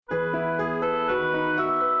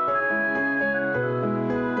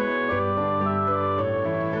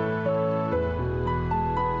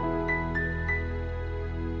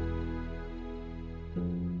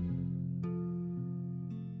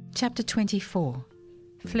Chapter 24.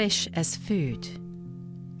 Flesh as Food.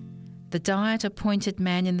 The diet appointed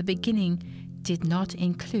man in the beginning did not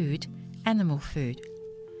include animal food.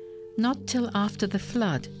 Not till after the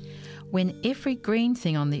flood, when every green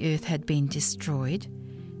thing on the earth had been destroyed,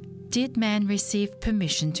 did man receive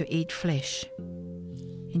permission to eat flesh.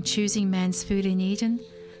 In choosing man's food in Eden,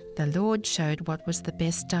 the Lord showed what was the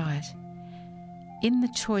best diet. In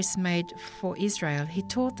the choice made for Israel, he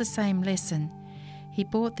taught the same lesson. He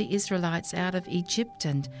brought the Israelites out of Egypt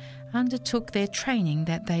and undertook their training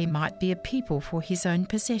that they might be a people for his own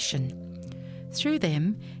possession. Through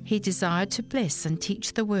them, he desired to bless and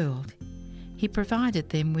teach the world. He provided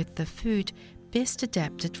them with the food best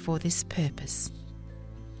adapted for this purpose.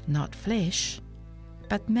 Not flesh,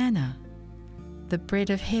 but manna, the bread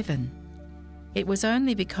of heaven. It was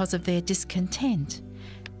only because of their discontent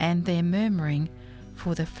and their murmuring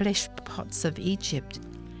for the flesh pots of Egypt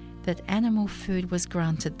that animal food was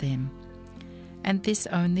granted them, and this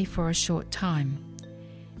only for a short time.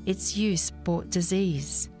 Its use brought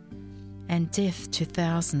disease and death to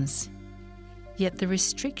thousands. Yet the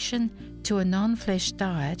restriction to a non-flesh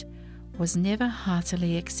diet was never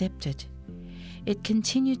heartily accepted. It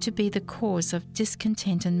continued to be the cause of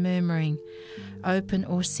discontent and murmuring, open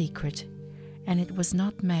or secret, and it was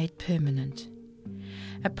not made permanent.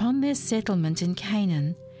 Upon their settlement in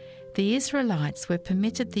Canaan, the Israelites were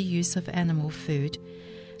permitted the use of animal food,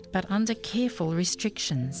 but under careful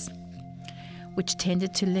restrictions, which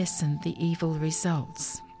tended to lessen the evil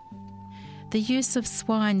results. The use of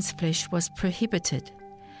swine's flesh was prohibited,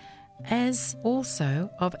 as also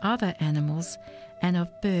of other animals and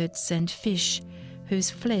of birds and fish whose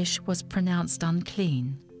flesh was pronounced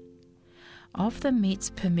unclean. Of the meats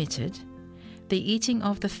permitted, the eating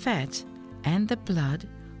of the fat and the blood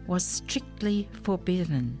was strictly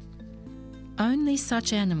forbidden. Only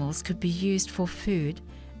such animals could be used for food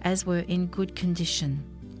as were in good condition.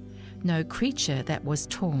 No creature that was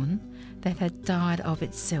torn, that had died of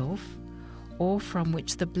itself, or from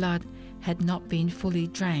which the blood had not been fully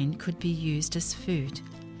drained could be used as food.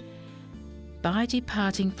 By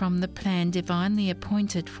departing from the plan divinely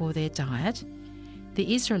appointed for their diet,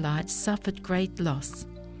 the Israelites suffered great loss.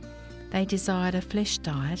 They desired a flesh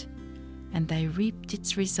diet, and they reaped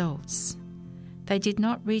its results. They did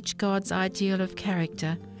not reach God's ideal of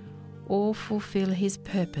character or fulfill his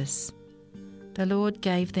purpose. The Lord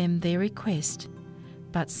gave them their request,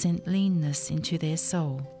 but sent leanness into their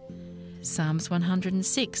soul. Psalms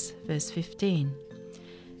 106, verse 15.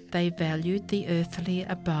 They valued the earthly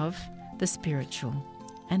above the spiritual,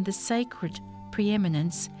 and the sacred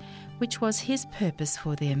preeminence, which was his purpose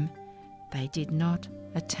for them, they did not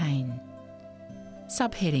attain.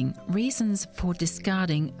 Subheading: Reasons for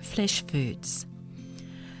discarding flesh foods.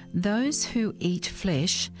 Those who eat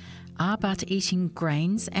flesh are but eating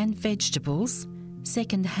grains and vegetables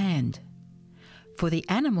second hand. For the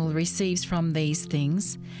animal receives from these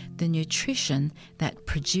things the nutrition that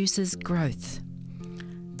produces growth.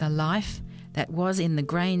 The life that was in the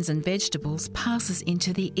grains and vegetables passes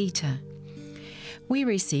into the eater. We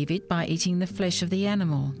receive it by eating the flesh of the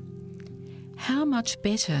animal. How much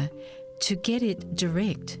better to get it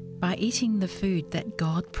direct by eating the food that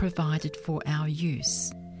God provided for our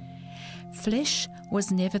use. Flesh was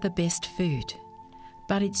never the best food,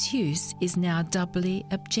 but its use is now doubly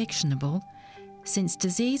objectionable since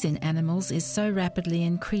disease in animals is so rapidly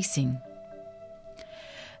increasing.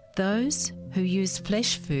 Those who use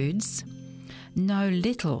flesh foods know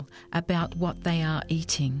little about what they are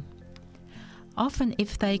eating. Often,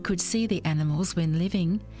 if they could see the animals when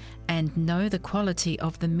living and know the quality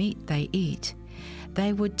of the meat they eat,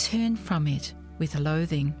 they would turn from it with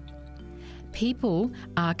loathing. People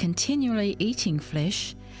are continually eating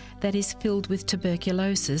flesh that is filled with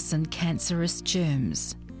tuberculosis and cancerous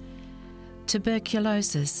germs.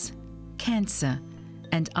 Tuberculosis, cancer,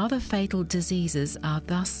 and other fatal diseases are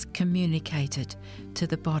thus communicated to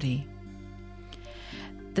the body.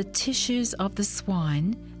 The tissues of the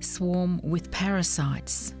swine swarm with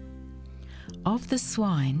parasites. Of the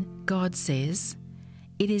swine, God says,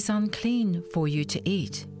 "It is unclean for you to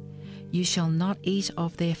eat. You shall not eat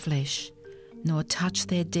of their flesh, nor touch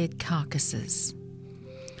their dead carcasses."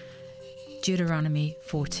 Deuteronomy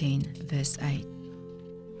 14, verse 8.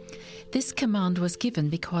 This command was given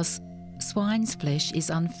because swine's flesh is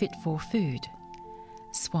unfit for food.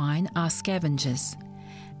 Swine are scavengers,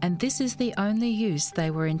 and this is the only use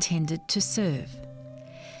they were intended to serve.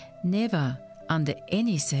 Never, under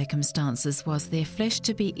any circumstances, was their flesh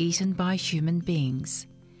to be eaten by human beings.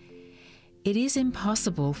 It is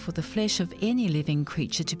impossible for the flesh of any living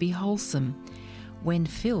creature to be wholesome when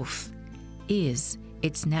filth is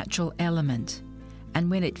its natural element, and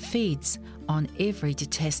when it feeds on every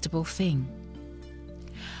detestable thing.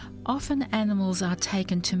 Often animals are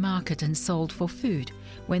taken to market and sold for food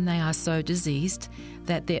when they are so diseased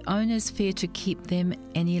that their owners fear to keep them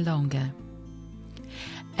any longer.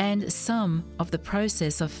 And some of the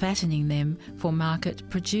process of fattening them for market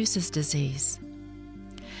produces disease.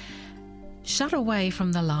 Shut away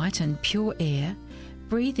from the light and pure air,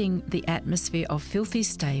 breathing the atmosphere of filthy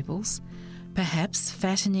stables, perhaps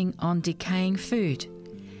fattening on decaying food,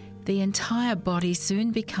 the entire body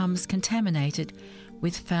soon becomes contaminated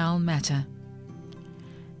with foul matter.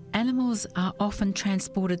 Animals are often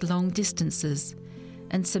transported long distances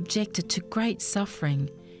and subjected to great suffering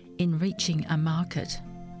in reaching a market.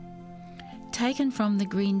 Taken from the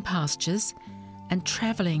green pastures and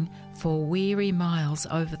travelling for weary miles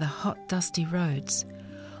over the hot, dusty roads,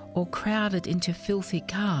 or crowded into filthy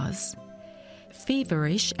cars,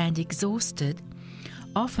 feverish and exhausted,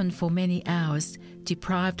 often for many hours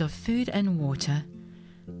deprived of food and water,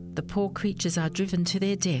 the poor creatures are driven to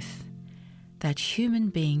their death, that human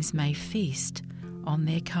beings may feast on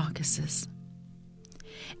their carcasses.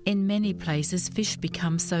 In many places, fish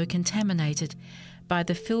become so contaminated by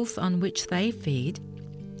the filth on which they feed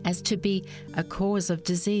as to be a cause of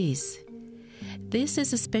disease. This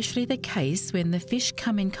is especially the case when the fish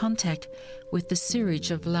come in contact with the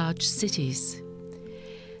sewage of large cities.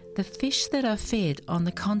 The fish that are fed on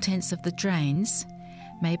the contents of the drains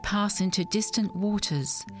may pass into distant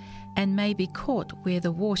waters and may be caught where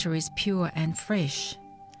the water is pure and fresh.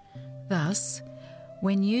 Thus,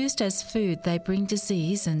 when used as food, they bring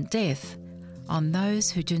disease and death on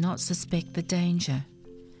those who do not suspect the danger.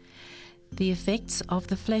 The effects of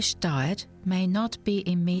the flesh diet may not be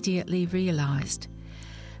immediately realized,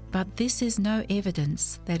 but this is no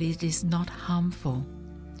evidence that it is not harmful.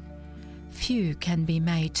 Few can be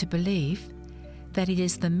made to believe that it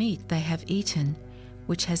is the meat they have eaten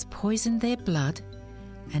which has poisoned their blood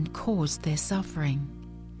and caused their suffering.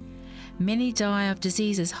 Many die of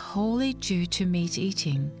diseases wholly due to meat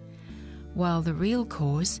eating, while the real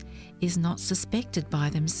cause is not suspected by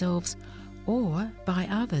themselves or by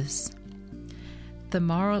others. The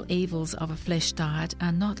moral evils of a flesh diet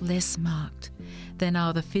are not less marked than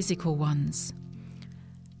are the physical ones.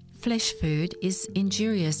 Flesh food is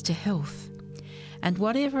injurious to health, and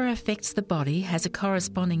whatever affects the body has a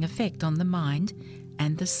corresponding effect on the mind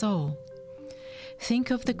and the soul. Think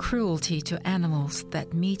of the cruelty to animals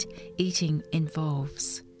that meat eating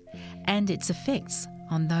involves, and its effects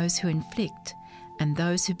on those who inflict and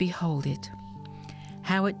those who behold it.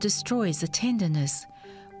 How it destroys the tenderness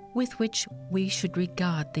with which we should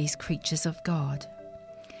regard these creatures of God.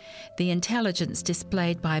 The intelligence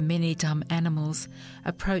displayed by many dumb animals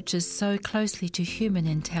approaches so closely to human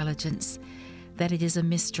intelligence that it is a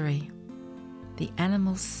mystery. The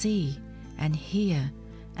animals see and hear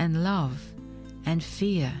and love and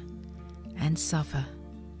fear and suffer.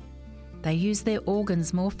 They use their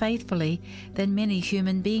organs more faithfully than many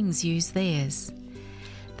human beings use theirs.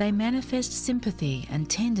 They manifest sympathy and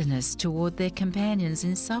tenderness toward their companions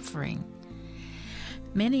in suffering.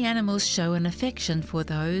 Many animals show an affection for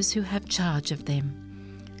those who have charge of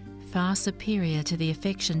them, far superior to the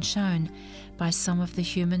affection shown by some of the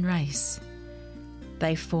human race.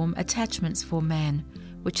 They form attachments for man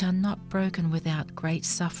which are not broken without great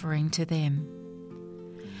suffering to them.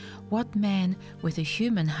 What man with a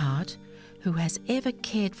human heart who has ever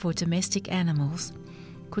cared for domestic animals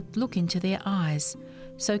could look into their eyes,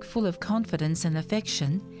 so full of confidence and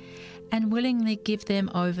affection, and willingly give them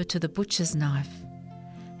over to the butcher's knife?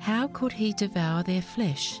 How could he devour their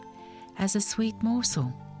flesh as a sweet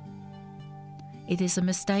morsel? It is a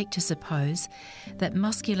mistake to suppose that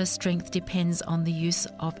muscular strength depends on the use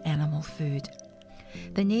of animal food.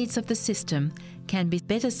 The needs of the system can be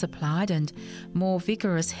better supplied and more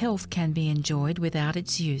vigorous health can be enjoyed without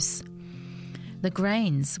its use. The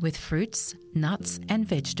grains with fruits, nuts and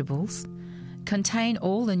vegetables contain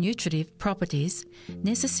all the nutritive properties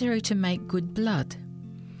necessary to make good blood.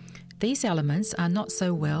 These elements are not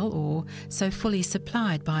so well or so fully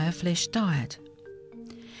supplied by a flesh diet.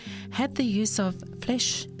 Had the use of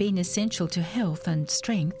flesh been essential to health and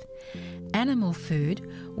strength, animal food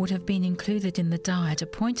would have been included in the diet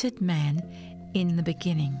appointed man in the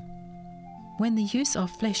beginning. When the use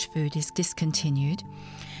of flesh food is discontinued,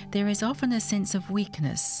 there is often a sense of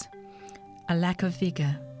weakness, a lack of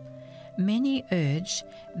vigour. Many urge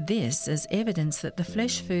this as evidence that the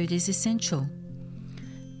flesh food is essential.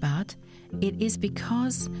 But it is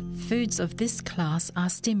because foods of this class are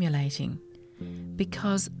stimulating,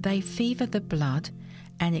 because they fever the blood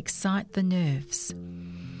and excite the nerves,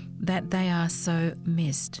 that they are so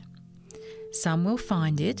missed. Some will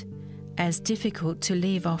find it, as difficult to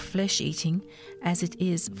leave off flesh eating as it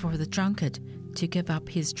is for the drunkard to give up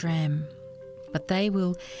his dram. But they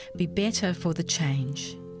will be better for the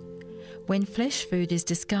change. When flesh food is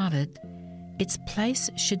discarded, its place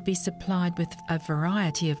should be supplied with a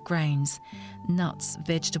variety of grains, nuts,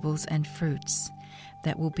 vegetables and fruits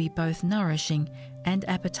that will be both nourishing and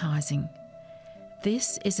appetizing.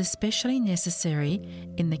 This is especially necessary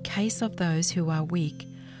in the case of those who are weak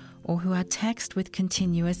or who are taxed with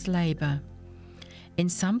continuous labour. In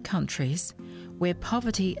some countries, where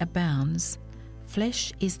poverty abounds,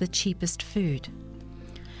 flesh is the cheapest food.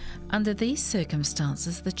 Under these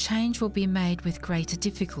circumstances, the change will be made with greater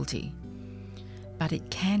difficulty, but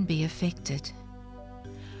it can be effected.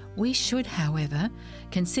 We should, however,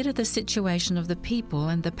 consider the situation of the people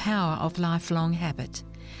and the power of lifelong habit,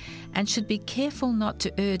 and should be careful not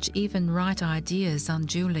to urge even right ideas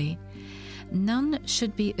unduly. None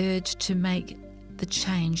should be urged to make the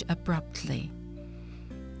change abruptly.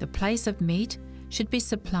 The place of meat should be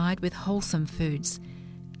supplied with wholesome foods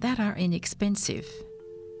that are inexpensive.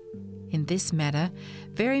 In this matter,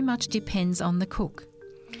 very much depends on the cook.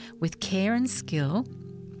 With care and skill,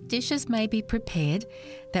 dishes may be prepared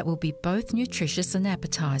that will be both nutritious and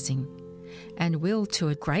appetizing, and will, to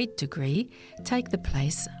a great degree, take the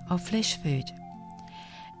place of flesh food.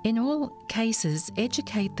 In all cases,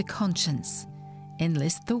 educate the conscience,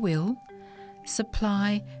 enlist the will,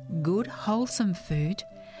 supply good, wholesome food,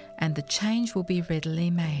 and the change will be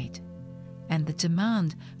readily made, and the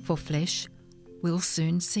demand for flesh will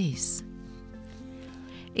soon cease.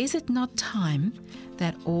 Is it not time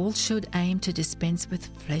that all should aim to dispense with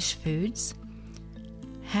flesh foods?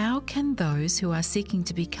 How can those who are seeking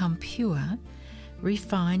to become pure,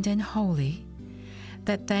 refined and holy,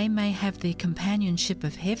 that they may have the companionship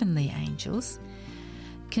of heavenly angels,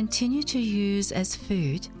 continue to use as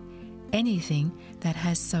food anything that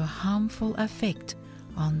has so harmful effect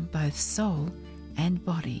on both soul and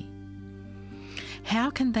body? How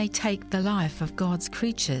can they take the life of God's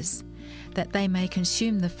creatures, that they may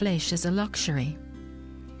consume the flesh as a luxury?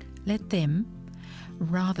 Let them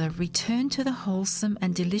rather return to the wholesome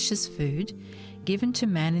and delicious food given to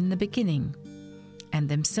man in the beginning, and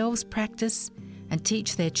themselves practice and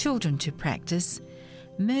teach their children to practice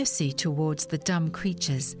mercy towards the dumb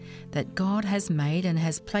creatures that God has made and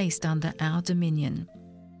has placed under our dominion.